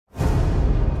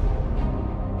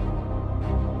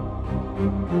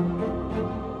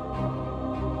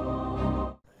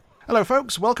Hello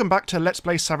folks, welcome back to Let's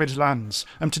Play Savage Lands.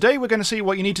 Today we're going to see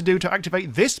what you need to do to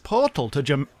activate this portal to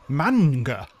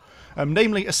Jormungahr.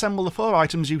 Namely, assemble the 4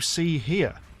 items you see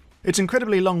here. It's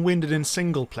incredibly long-winded in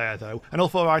single player though, and all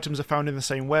 4 items are found in the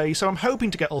same way, so I'm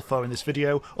hoping to get all 4 in this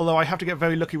video, although I have to get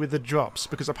very lucky with the drops,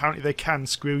 because apparently they can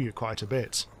screw you quite a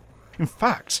bit. In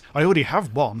fact, I already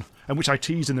have one, and which I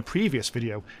teased in the previous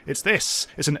video. It's this.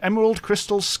 It's an emerald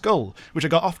crystal skull, which I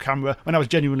got off camera when I was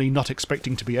genuinely not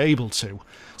expecting to be able to.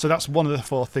 So that's one of the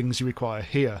 4 things you require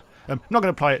here. I'm not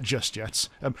going to apply it just yet.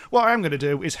 What I am going to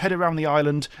do is head around the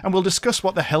island, and we'll discuss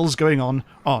what the hell's going on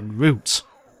en route.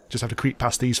 Just have to creep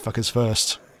past these fuckers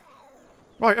first.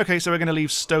 Right, okay, so we're going to leave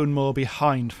Stonemoor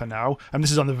behind for now, and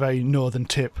this is on the very northern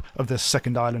tip of the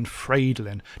second island,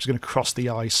 Freydlin. Just going to cross the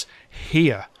ice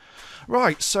here.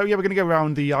 Right, so yeah, we're going to go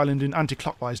around the island in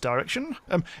anti-clockwise direction.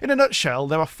 In a nutshell,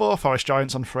 there are 4 forest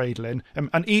giants on Freydlin,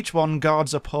 and each one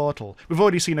guards a portal. We've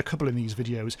already seen a couple in these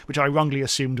videos, which I wrongly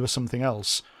assumed was something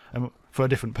else, for a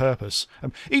different purpose.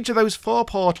 Each of those 4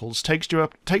 portals takes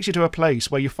you to a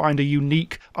place where you find a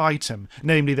unique item,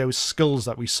 namely those skulls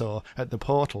that we saw at the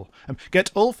portal. Get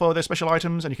all 4 of their special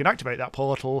items, and you can activate that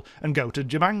portal and go to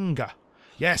Jormungahr.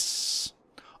 Yes!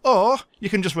 Or you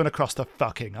can just run across the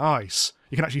fucking ice.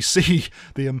 You can actually see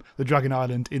the Dragon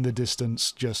Island in the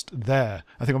distance just there.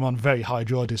 I think I'm on very high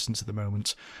draw distance at the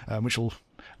moment, which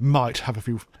might have a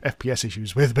few FPS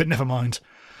issues with, but never mind.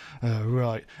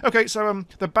 Right. Okay, so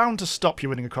they're bound to stop you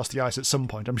running across the ice at some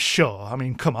point, I'm sure. I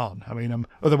mean, come on. I mean,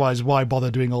 otherwise, why bother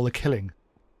doing all the killing?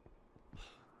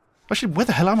 Actually, where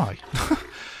the hell am I?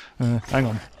 Hang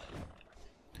on.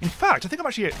 In fact, I think I'm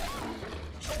actually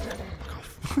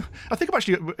I think I'm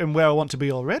actually where I want to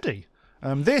be already.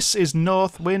 This is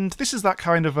Northwind. This is that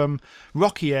kind of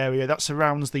rocky area that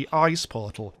surrounds the ice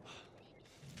portal.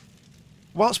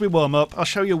 Whilst we warm up, I'll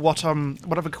show you what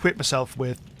I've equipped myself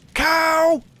with.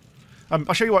 Cow!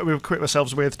 I'll show you what we've equipped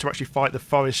ourselves with to actually fight the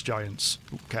forest giants.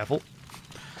 Ooh, careful.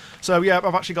 So yeah,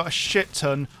 I've actually got a shit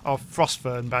ton of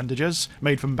frostfern bandages,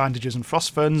 made from bandages and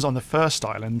frostferns on the first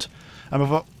island. I've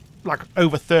got like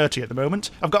over 30 at the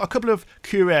moment. I've got a couple of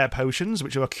cure potions,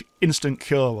 which are instant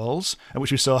cure-alls,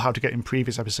 which we saw how to get in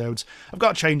previous episodes. I've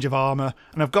got a change of armour,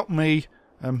 and I've got me...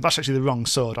 that's actually the wrong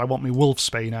sword. I want me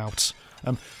Wolfsbane out.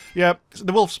 Yeah,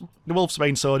 the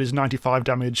Wolfsbane sword is 95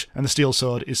 damage, and the steel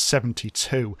sword is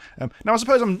 72. Now, I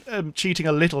suppose I'm cheating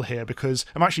a little here, because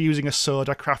I'm actually using a sword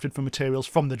I crafted from materials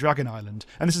from the Dragon Island,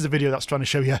 and this is a video that's trying to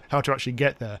show you how to actually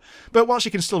get there. But whilst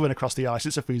you can still run across the ice,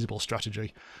 it's a feasible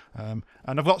strategy. And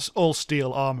I've got all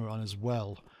steel armour on as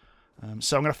well.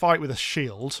 So I'm going to fight with a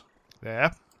shield.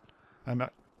 There.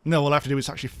 No, all I have to do is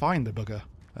actually find the bugger.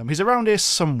 He's around here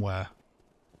somewhere.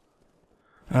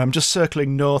 I'm just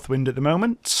circling Northwind at the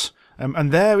moment,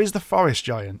 and there is the forest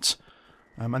giant,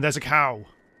 and there's a cow.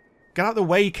 Get out of the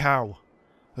way, cow.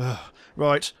 Ugh.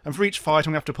 Right, and for each fight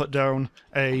I'm going to have to put down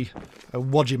a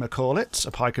whatchamacallit,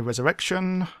 a pike of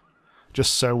resurrection,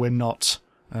 just so we're not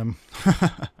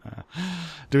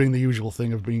doing the usual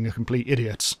thing of being a complete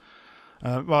idiot.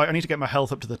 Right, I need to get my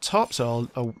health up to the top,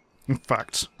 so in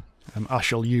fact, I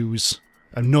shall use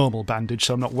a normal bandage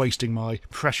so I'm not wasting my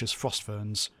precious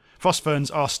frostferns. Frostferns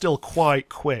are still quite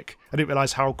quick. I didn't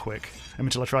realise how quick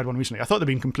until I tried one recently. I thought they'd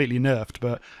been completely nerfed,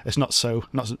 but it's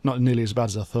not nearly as bad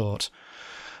as I thought.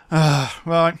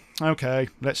 Right, okay,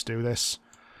 let's do this.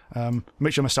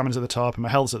 Make sure my stamina's at the top and my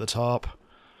health's at the top.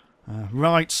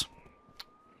 Right.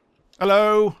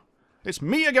 Hello! It's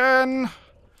me again!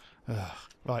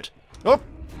 Right. Oh!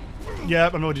 Yeah,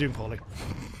 I'm already doing poorly.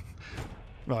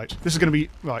 Right, this is going to be...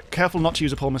 Right, careful not to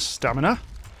use up all my stamina.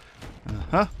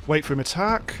 Wait for him to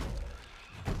attack.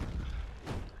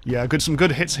 Yeah, some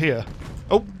good hits here.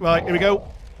 Oh, right, here we go.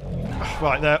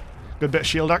 Right there. Good bit of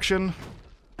shield action.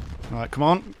 Right, come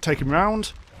on. Take him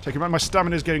round. Take him round. My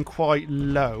stamina's getting quite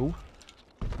low.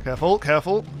 Careful,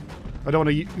 careful. I don't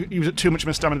want to use too much of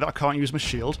my stamina that I can't use my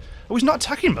shield. Oh, he's not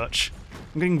attacking much.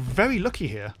 I'm getting very lucky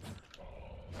here.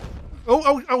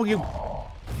 Oh, you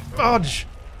fudge.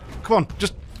 Come on,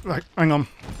 just... Right, hang on.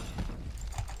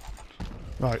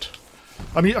 Right.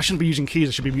 I mean, I shouldn't be using keys,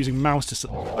 I should be using mouse to...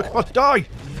 Oh, die!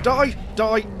 Die!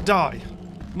 Die! Die!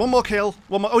 One more kill.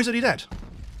 One more... Oh, he's already dead.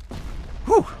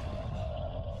 Whew!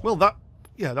 Well, that...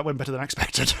 Yeah, that went better than I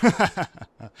expected.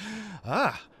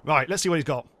 Right, let's see what he's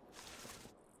got.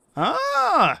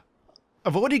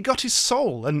 I've already got his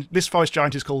soul, and this forest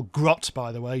giant is called Grot,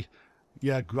 by the way.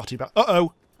 Yeah, Grotty back.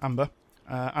 Uh-oh! Amber.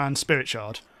 And Spirit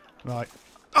Shard. Right.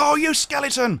 Oh, you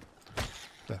skeleton!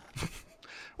 There.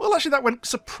 Well, actually, that went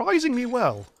surprisingly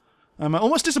well. I'm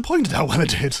almost disappointed how well it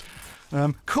did.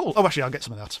 Cool. Oh, actually, I'll get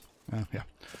some of that. Yeah.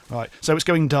 Right, so it's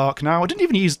going dark now. I didn't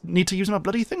even need to use my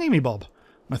bloody thingy-me-bob.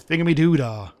 My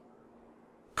thingammy-doodah.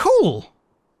 Cool!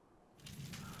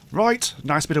 Right,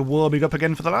 nice bit of warming up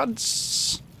again for the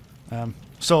lads.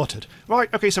 Sorted.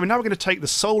 Right, okay, so now we're going to take the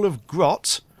soul of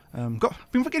Grot.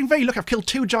 Been getting very lucky. I've killed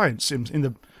 2 giants in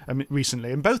the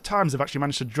recently, and both times they've actually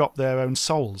managed to drop their own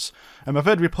souls. I've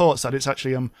heard reports that it's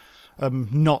actually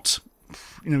not,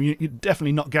 you're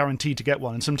definitely not guaranteed to get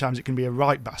one, and sometimes it can be a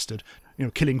right bastard,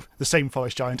 killing the same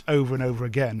forest giant over and over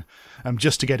again,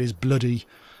 just to get his bloody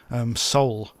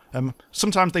soul.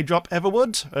 Sometimes they drop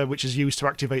everwood, which is used to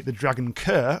activate the dragon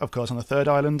cur, of course, on the 3rd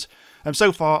island.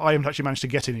 So far, I haven't actually managed to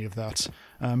get any of that.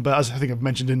 But as I think I've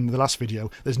mentioned in the last video,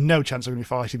 there's no chance I'm going to be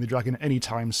fighting the dragon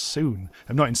anytime soon.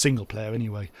 I'm not in single player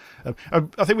anyway.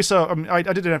 I think we saw. I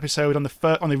did an episode on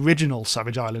the original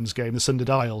Savage Islands game, the Sundered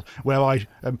Isle, where I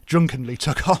drunkenly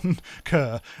took on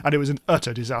Cur, and it was an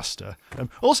utter disaster.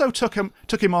 Also took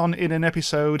him on in an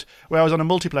episode where I was on a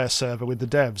multiplayer server with the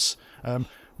devs.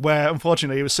 Where,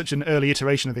 unfortunately, it was such an early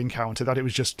iteration of the encounter that it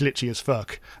was just glitchy as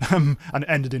fuck, and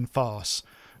ended in farce.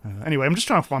 Anyway, I'm just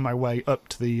trying to find my way up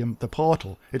to the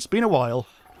portal. It's been a while,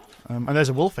 and there's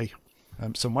a wolfie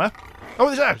somewhere.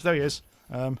 Oh, there he is.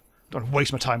 Don't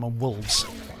waste my time on wolves.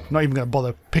 I'm not even going to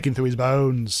bother picking through his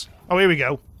bones. Oh, here we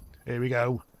go. Here we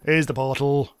go. Here's the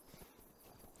portal.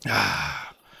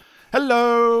 Ah.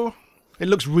 Hello! It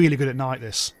looks really good at night,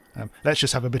 this. Let's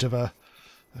just have a bit of a...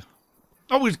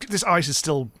 Oh, this ice is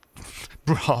still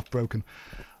half broken.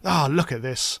 Ah, look at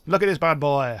this. Look at this bad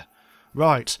boy.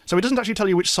 Right, so it doesn't actually tell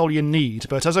you which soul you need,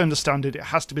 but as I understand it, it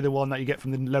has to be the one that you get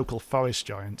from the local forest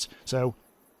giant. So,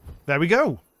 there we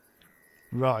go.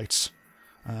 Right.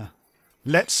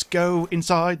 Let's go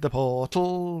inside the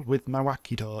portal with my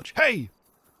wacky torch. Hey!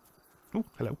 Oh,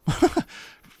 hello.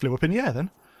 Flew up in the air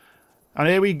then. And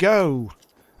here we go.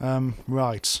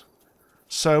 Right.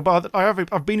 So,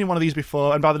 I've been in one of these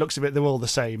before, and by the looks of it, they're all the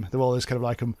same. They're all this kind of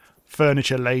like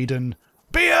furniture-laden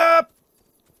beer!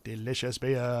 Delicious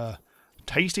beer.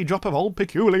 Tasty drop of old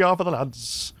peculiar for the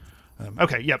lads.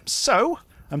 Okay, yep, so...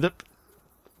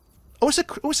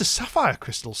 it's a sapphire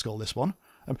crystal skull, this one.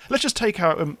 Let's just take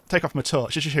off my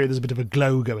torch, just to show you there's a bit of a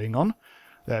glow going on.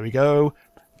 There we go.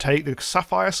 Take the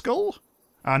sapphire skull,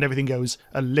 and everything goes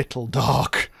a little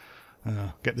dark.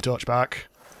 Get the torch back.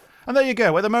 And there you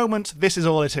go. At the moment, this is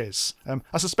all it is.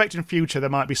 I suspect in future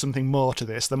there might be something more to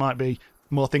this. There might be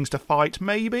more things to fight,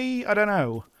 maybe? I don't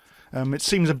know. It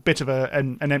seems a bit of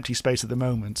an empty space at the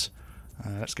moment.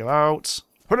 Let's go out.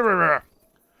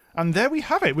 And there we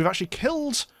have it. We've actually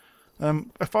killed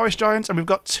a forest giant, and we've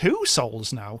got 2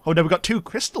 souls now. Oh no, we've got 2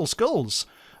 crystal skulls.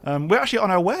 We're actually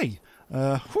on our way.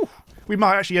 We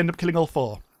might actually end up killing all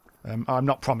 4. I'm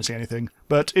not promising anything,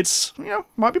 but it's,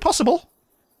 might be possible.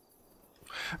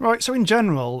 Right, so in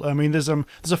general, I mean, there's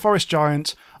a forest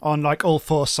giant on like all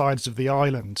 4 sides of the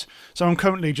island. So I'm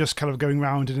currently just kind of going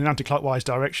round in an anti-clockwise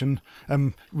direction,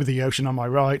 with the ocean on my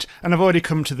right, and I've already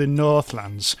come to the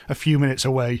Northlands, a few minutes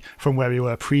away from where we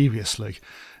were previously.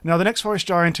 Now, the next forest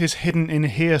giant is hidden in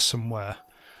here somewhere.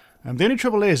 The only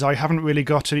trouble is I haven't really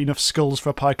got enough skulls for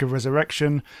a Pike of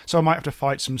Resurrection, so I might have to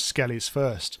fight some skellies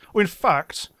first. Or in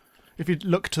fact... If you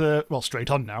look to the... well, straight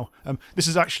on now. This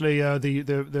is actually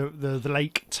the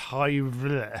Lake Tyre,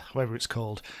 whatever it's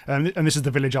called. And this is the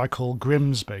village I call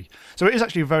Grimsby. So it is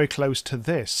actually very close to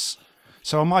this.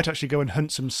 So I might actually go and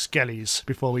hunt some skellies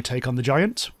before we take on the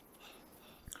giant.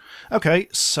 Okay,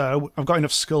 so I've got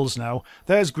enough skulls now.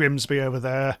 There's Grimsby over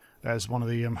there. There's one of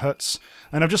the huts.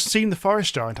 And I've just seen the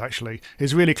forest giant, actually.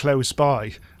 He's really close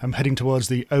by. I'm heading towards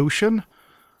the ocean.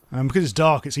 Because it's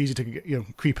dark, it's easy to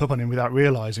creep up on him without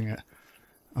realising it.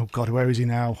 Oh god, where is he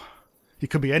now? He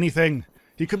could be anything.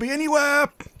 He could be anywhere!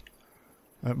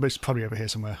 But it's probably over here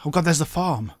somewhere. Oh god, there's the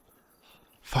farm.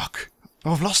 Fuck.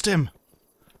 Oh, I've lost him.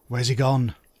 Where's he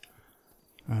gone?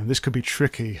 This could be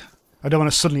tricky. I don't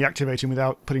want to suddenly activate him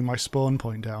without putting my spawn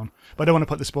point down. But I don't want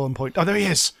to put the spawn point... oh, there he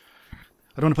is!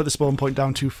 I don't want to put the spawn point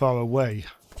down too far away.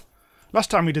 Last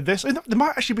time we did this, there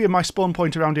might actually be my spawn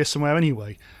point around here somewhere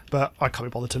anyway, but I can't be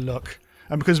bothered to look.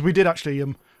 And because we did actually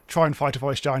try and fight a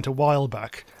forest giant a while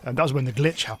back, and that was when the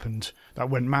glitch happened. That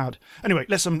went mad. Anyway,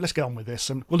 let's get on with this,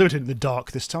 and we'll do it in the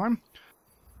dark this time.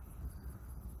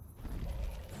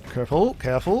 Careful,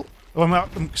 careful. Oh,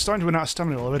 I'm starting to run out of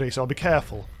stamina already, so I'll be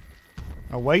careful.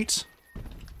 I'll wait.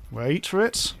 Wait for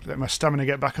it. Let my stamina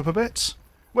get back up a bit.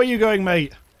 Where are you going,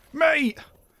 mate? Mate!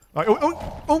 Right,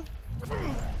 oh!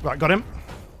 Right, got him.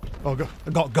 Oh,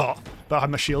 got, but I had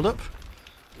my shield up.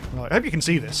 Right, I hope you can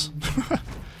see this.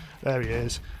 There he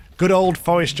is. Good old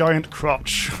forest giant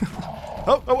crotch.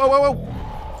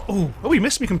 Oh, he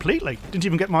missed me completely. Didn't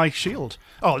even get my shield.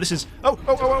 Oh, this is...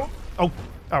 Oh! Oh,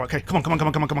 okay. Come on, come on, come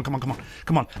on, come on, come on, come on, come on,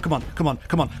 come on, come on, come on,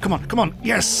 come on, come on, come on.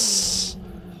 Yes!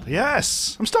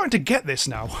 Yes! I'm starting to get this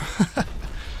now.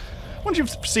 Once you've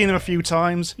seen them a few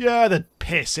times, yeah, they're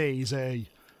piss easy.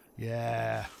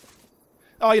 Yeah.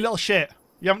 Oh, you little shit.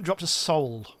 You haven't dropped a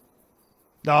soul.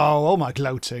 Oh my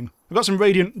gloating. I've got some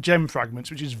radiant gem fragments,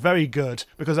 which is very good,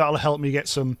 because that'll help me get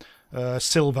some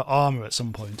silver armour at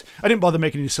some point. I didn't bother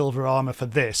making any silver armour for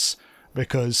this,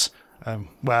 because,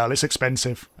 well, it's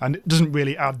expensive, and it doesn't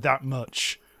really add that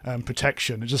much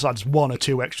protection. It just adds 1 or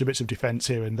 2 extra bits of defence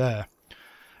here and there.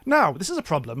 Now, this is a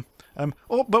problem,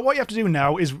 but what you have to do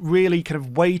now is really kind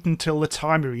of wait until the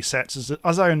timer resets,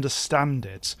 as I understand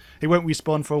it. It won't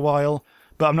respawn for a while,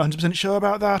 but I'm not 100% sure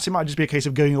about that. It might just be a case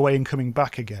of going away and coming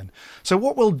back again. So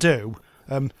what we'll do,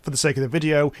 for the sake of the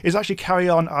video, is actually carry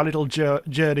on our little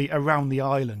journey around the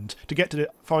island to get to the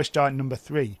forest giant number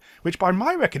 3, which by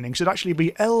my reckoning should actually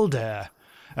be Eldair,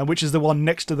 which is the one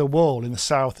next to the wall in the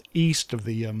southeast of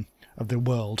the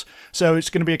world. So it's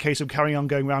going to be a case of carrying on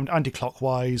going around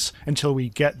anti-clockwise until we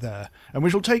get there, and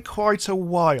which will take quite a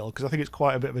while, because I think it's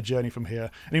quite a bit of a journey from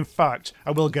here. And in fact,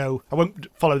 I won't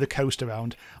follow the coast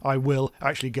around, I will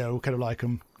actually go kind of like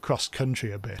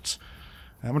cross-country a bit.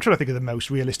 I'm trying to think of the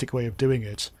most realistic way of doing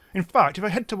it. In fact, if I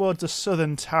head towards the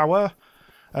southern tower,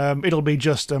 it'll be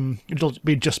just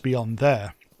beyond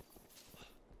there.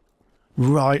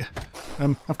 Right,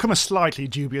 I've come a slightly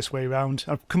dubious way round.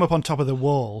 I've come up on top of the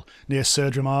wall near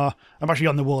Jormungahr. I'm actually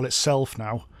on the wall itself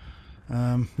now.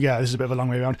 Yeah, this is a bit of a long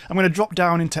way around. I'm going to drop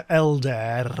down into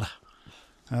Eldair,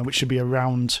 which should be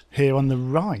around here on the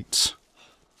right.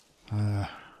 I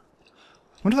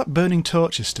wonder if that burning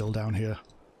torch is still down here.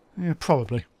 Yeah,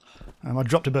 probably. I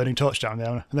dropped a burning torch down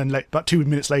there, and then about 2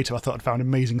 minutes later I thought I'd found an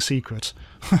amazing secret.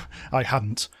 I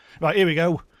hadn't. Right, here we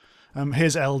go.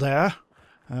 Here's Eldair.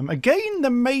 Again,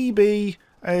 there may be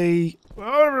a...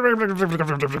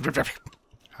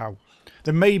 How?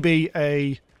 There may be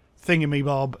a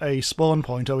thingamabob, a spawn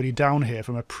point already down here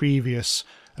from a previous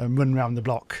run round the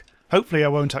block. Hopefully I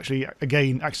won't actually,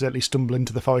 again, accidentally stumble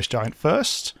into the forest giant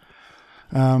first.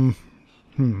 It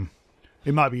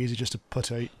might be easy just to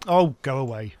put a... Oh, go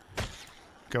away.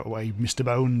 Go away, Mr.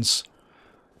 Bones.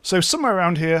 So somewhere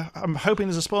around here, I'm hoping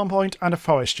there's a spawn point and a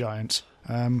forest giant.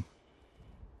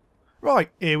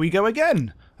 Right, here we go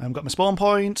again. I've got my spawn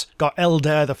point, got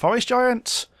Eldair the forest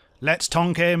giant. Let's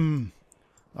tonk him.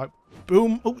 Right,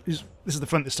 boom. Oh, this is the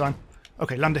front this time.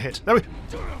 Okay, land a hit. There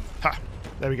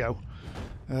we go.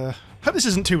 Hope this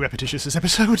isn't too repetitious, this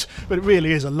episode, but it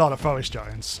really is a lot of forest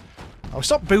giants. Oh,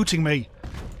 stop booting me.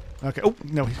 Okay, oh,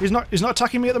 no, he's not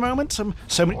attacking me at the moment.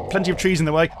 Plenty of trees in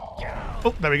the way.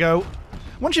 Oh, there we go.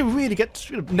 Once you really get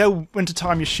to know when to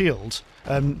time your shield,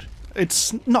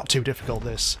 it's not too difficult,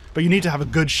 this, but you need to have a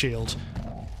good shield.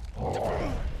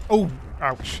 Oh,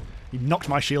 ouch. He knocked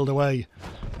my shield away.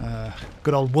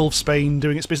 Good old Wolfsbane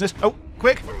doing its business. Oh,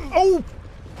 quick. Oh!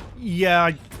 Yeah,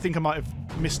 I think I might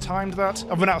have mistimed that.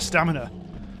 I've run out of stamina.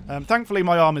 Thankfully,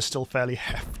 my armor's still fairly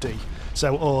hefty,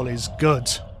 so all is good.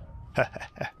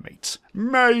 Mate.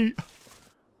 Mate!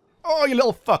 Oh, you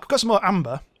little fuck. I've got some more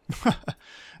amber.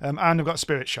 And I've got a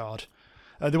spirit shard.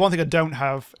 The one thing I don't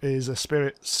have is a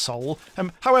spirit soul.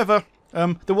 However,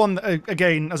 the one that,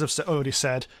 again, as I've already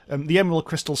said, the emerald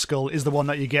crystal skull is the one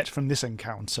that you get from this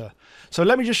encounter. So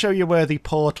let me just show you where the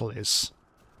portal is.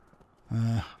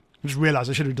 I just realised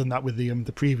I should have done that with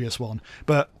the previous one.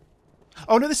 But,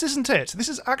 oh no, this isn't it. This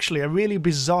is actually a really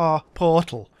bizarre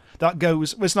portal that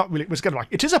goes... Well, it's not really... It's kind of like...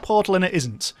 It is a portal and it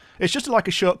isn't. It's just like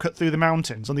a shortcut through the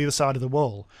mountains on the other side of the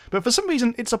wall. But for some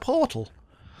reason, it's a portal.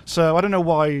 So I don't know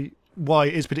why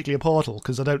it is particularly a portal,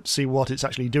 because I don't see what it's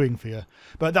actually doing for you.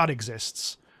 But that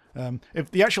exists. If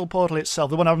the actual portal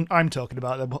itself, the one I'm talking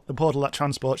about, the portal that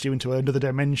transports you into another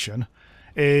dimension,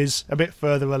 is a bit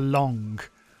further along.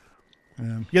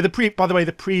 Yeah, by the way,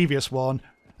 the previous one,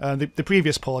 the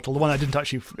previous portal, the one I didn't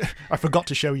actually... I forgot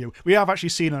to show you. We have actually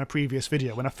seen on a previous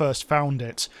video when I first found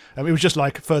it. It was just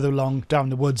like further along down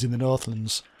the woods in the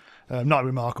Northlands. Not a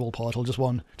remarkable portal, just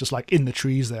one, just like in the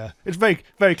trees there. It's very,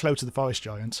 very close to the forest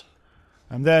giant.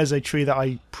 And there's a tree that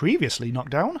I previously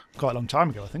knocked down, quite a long time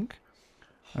ago, I think.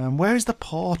 Where is the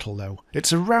portal, though?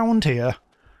 It's around here.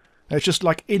 It's just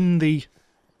like in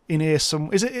here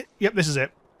some... Is it? Yep, this is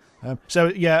it. So,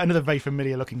 yeah, another very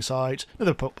familiar-looking site,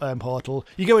 another portal.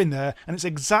 You go in there, and it's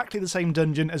exactly the same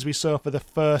dungeon as we saw for the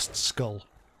first skull.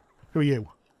 Who are you?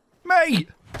 Mate!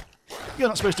 You're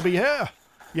not supposed to be here.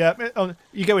 Yeah,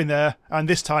 you go in there, and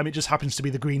this time it just happens to be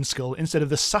the green skull instead of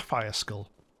the sapphire skull.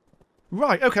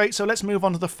 Right, okay, so let's move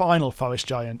on to the final forest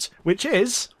giant, which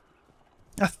is...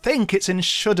 I think it's in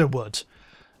Shudderwood.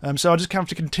 So I'll just have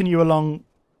to continue along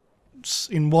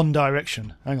in one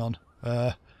direction. Hang on.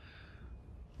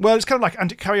 Well, it's kind of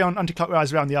like carry on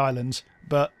anti-clockwise around the island,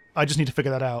 but I just need to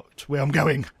figure that out, where I'm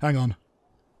going. Hang on.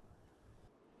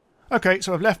 Okay,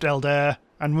 so I've left Eldair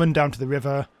and run down to the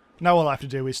river. Now all I have to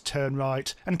do is turn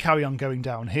right and carry on going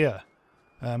down here.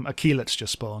 A keylot's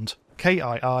just spawned.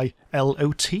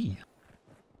 K-I-I-L-O-T.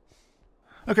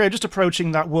 Okay, just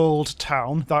approaching that walled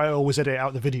town that I always edit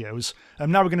out the videos.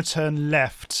 Now we're going to turn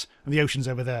left, and the ocean's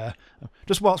over there.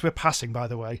 Just whilst we're passing, by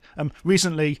the way.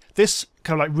 Recently, this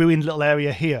kind of like ruined little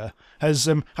area here has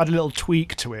had a little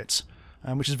tweak to it,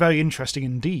 which is very interesting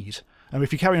indeed.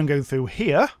 If you carry on going through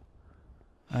here,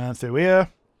 and through here,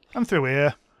 and through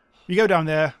here, you go down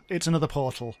there, it's another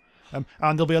portal. And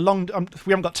there'll be a long...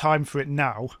 we haven't got time for it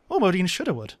now. Oh, Modine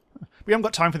Shudderwood. We haven't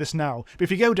got time for this now. But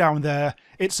if you go down there,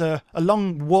 it's a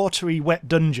long, watery, wet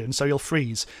dungeon, so you'll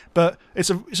freeze. But it's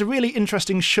a really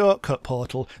interesting shortcut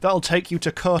portal that'll take you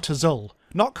to Thuul.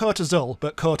 Not Thuul,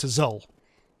 but Thuul.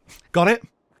 Got it?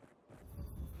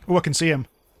 Oh, I can see him.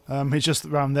 He's just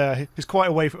around there. He's quite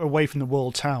away from the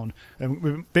walled town. A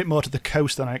bit more to the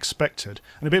coast than I expected.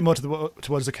 And a bit more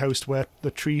towards the coast where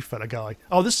the tree fella guy...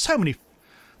 Oh, there's so many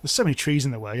trees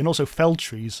in the way, and also felled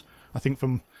trees. I think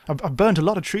from... I've burnt a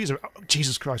lot of trees. Oh,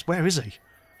 Jesus Christ, where is he?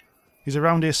 He's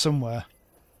around here somewhere.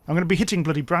 I'm going to be hitting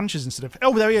bloody branches instead of...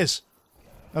 Oh, there he is!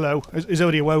 Hello. He's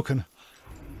already awoken.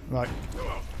 Right.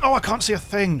 Oh, I can't see a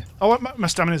thing! Oh, my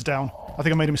stamina's down. I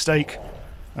think I made a mistake.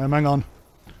 Hang on.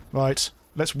 Right.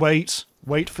 Let's wait.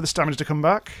 Wait for the stamina to come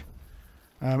back.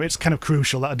 It's kind of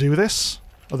crucial that I do this.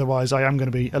 Otherwise, I am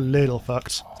going to be a little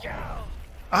fucked.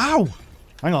 Ow!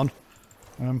 Hang on.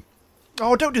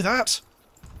 Oh, don't do that!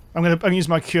 I'm going to use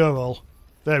my cure-all.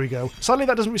 There we go. Sadly,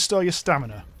 that doesn't restore your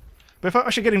stamina. But if I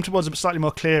should get him towards a slightly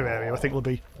more clear area, I think we'll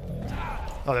be...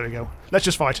 Oh, there we go. Let's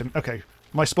just fight him. Okay.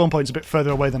 My spawn point's a bit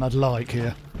further away than I'd like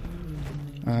here.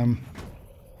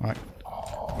 Right.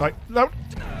 Right. No!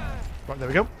 Right, there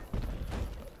we go.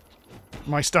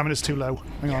 My stamina's too low.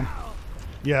 Hang on.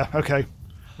 Yeah, okay.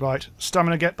 Right.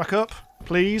 Stamina, get back up,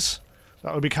 please.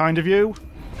 That would be kind of you.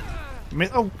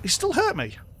 Oh, he still hurt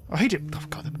me. I hate it. Oh,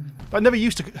 God. I never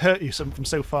used to hurt you from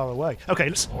so far away. Okay,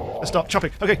 let's start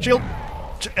chopping. Okay, shield.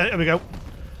 There we go.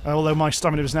 Although my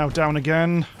stamina is now down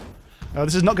again.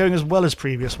 This is not going as well as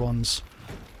previous ones.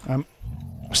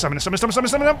 Stamina.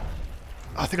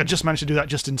 I think I just managed to do that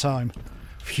just in time.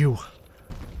 Phew.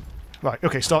 Right,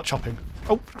 okay, start chopping.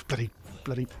 Oh, bloody.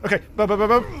 Okay,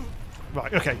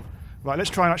 right, okay. Right, let's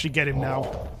try and actually get him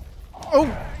now.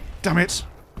 Oh, damn it.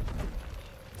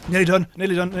 Nearly done.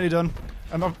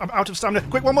 I'm out of stamina.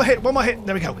 Quick, one more hit.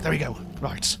 There we go.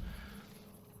 Right.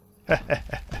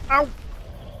 Ow!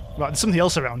 Right, there's something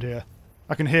else around here.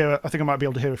 I think I might be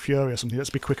able to hear a fury or something. Let's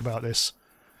be quick about this.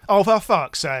 Oh, for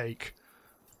fuck's sake.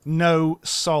 No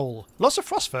soul. Lots of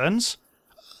frost ferns.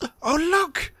 Oh,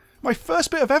 look! My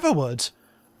first bit of everwood.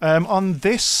 On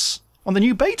the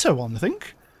new beta one, I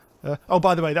think. Oh,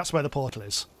 by the way, that's where the portal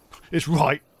is. It's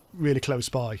right, really close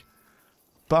by.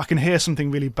 But I can hear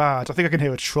something really bad. I think I can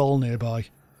hear a troll nearby.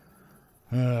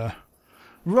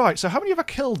 Right, so how many have I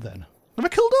killed then? Have I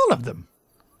killed all of them?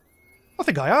 I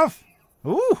think I have.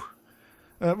 Ooh.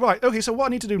 Right, okay, so what I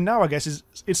need to do now, I guess, is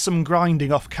some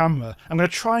grinding off camera. I'm going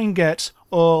to try and get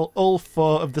all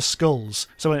 4 of the skulls.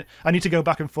 So I need to go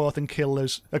back and forth and kill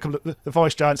the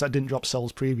forest giants that didn't drop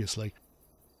souls previously.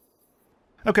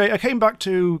 Okay, I came back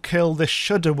to kill this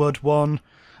Shudderwood one.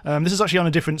 This is actually on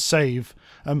a different save,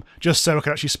 just so I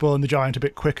can actually spawn the giant a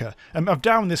bit quicker. I've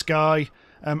downed this guy,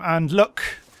 and look,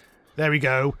 there we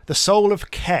go, the soul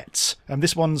of Ket.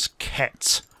 This one's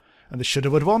Ket, and the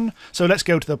Shudderwood one. So let's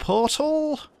go to the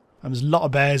portal. There's a lot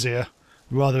of bears here,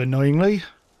 rather annoyingly.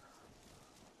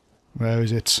 Where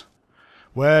is it?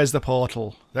 Where's the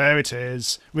portal? There it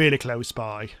is, really close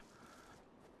by.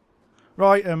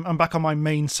 Right, I'm back on my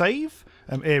main save.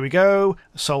 Here we go,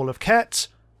 soul of Ket.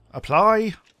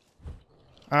 Apply.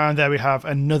 And there we have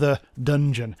another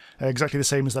dungeon. Exactly the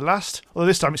same as the last, although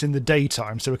this time it's in the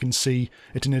daytime, so we can see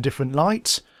it in a different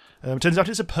light. It turns out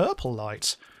it's a purple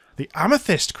light. The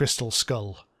Amethyst Crystal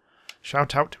Skull.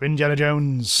 Shout out to Indiana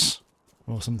Jones.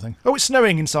 Or something. Oh, it's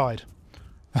snowing inside.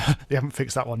 They haven't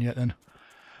fixed that one yet then.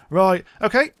 Right,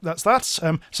 okay, that's that.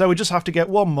 So we just have to get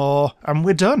one more, and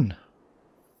we're done.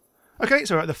 Okay,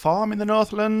 so we're at the farm in the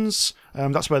Northlands.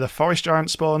 That's where the forest giant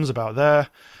spawns, about there.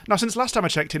 Now, since last time I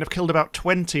checked in, I've killed about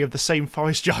 20 of the same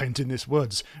forest giant in this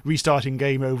woods, restarting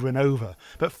game over and over.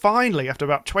 But finally, after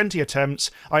about 20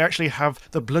 attempts, I actually have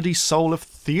the bloody soul of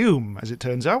Thuul, as it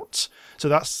turns out. So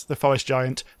that's the forest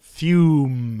giant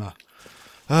Thuul.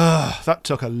 That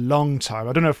took a long time.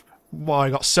 I don't know if why I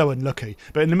got so unlucky.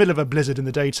 But in the middle of a blizzard in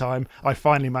the daytime, I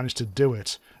finally managed to do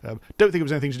it. Don't think it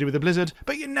was anything to do with the blizzard,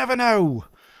 but you never know.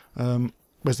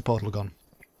 Where's the portal gone?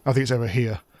 I think it's over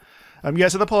here. Yeah,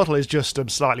 so the portal is just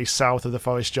slightly south of the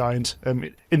forest giant,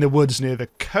 in the woods near the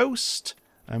coast.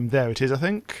 There it is, I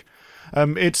think.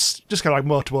 It's just kind of like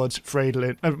more towards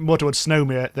more towards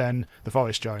Stonemoor than the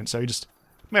forest giant, so you just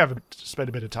may have to spend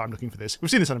a bit of time looking for this.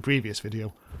 We've seen this on a previous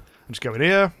video. I'm just going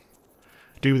here,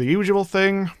 do the usual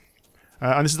thing,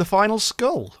 and this is the final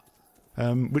skull.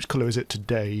 Which colour is it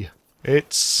today?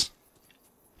 It's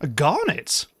a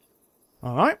garnet.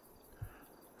 Alright.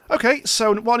 Okay,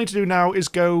 so what I need to do now is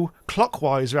go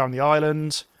clockwise around the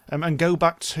island and go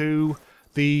back to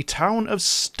the town of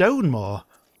Stonemoor.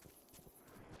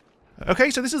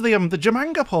 Okay, so this is the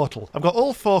Jormungahr Portal. I've got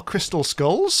all 4 crystal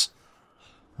skulls.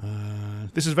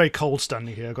 This is very cold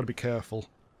standing here, I've got to be careful.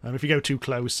 If you go too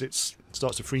close, it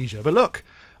starts to freeze you. But look,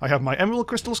 I have my emerald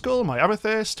crystal skull, my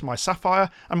amethyst, my sapphire,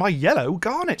 and my yellow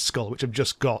garnet skull, which I've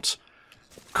just got.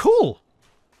 Cool!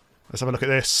 Let's have a look at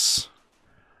this.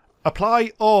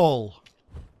 Apply all.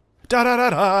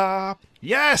 Da-da-da-da!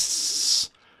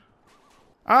 Yes!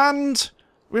 And,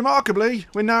 remarkably,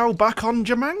 we're now back on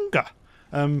Jormungahr.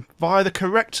 Via the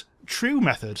correct true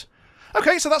method.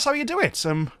 Okay, so that's how you do it.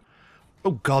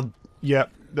 Oh god, yeah,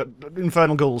 the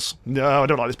infernal ghouls. No, I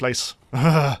don't like this place.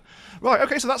 Right,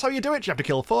 okay, so that's how you do it. You have to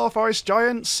kill 4 forest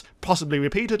giants, possibly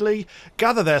repeatedly,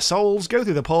 gather their souls, go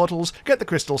through the portals, get the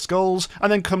crystal skulls,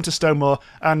 and then come to Stonemoor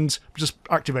and just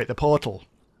activate the portal.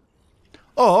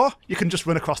 Or, you can just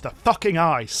run across the fucking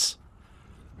ice.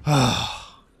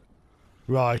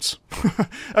 Right.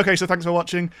 Okay, so thanks for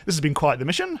watching. This has been quite the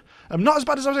mission. Not as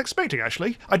bad as I was expecting,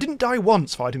 actually. I didn't die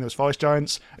once fighting those forest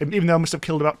giants, even though I must have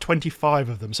killed about 25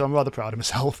 of them, so I'm rather proud of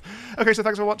myself. Okay, so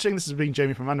thanks for watching. This has been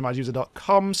Jamie from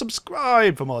randomizeuser.com.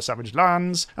 Subscribe for more Savage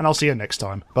Lands, and I'll see you next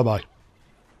time. Bye-bye.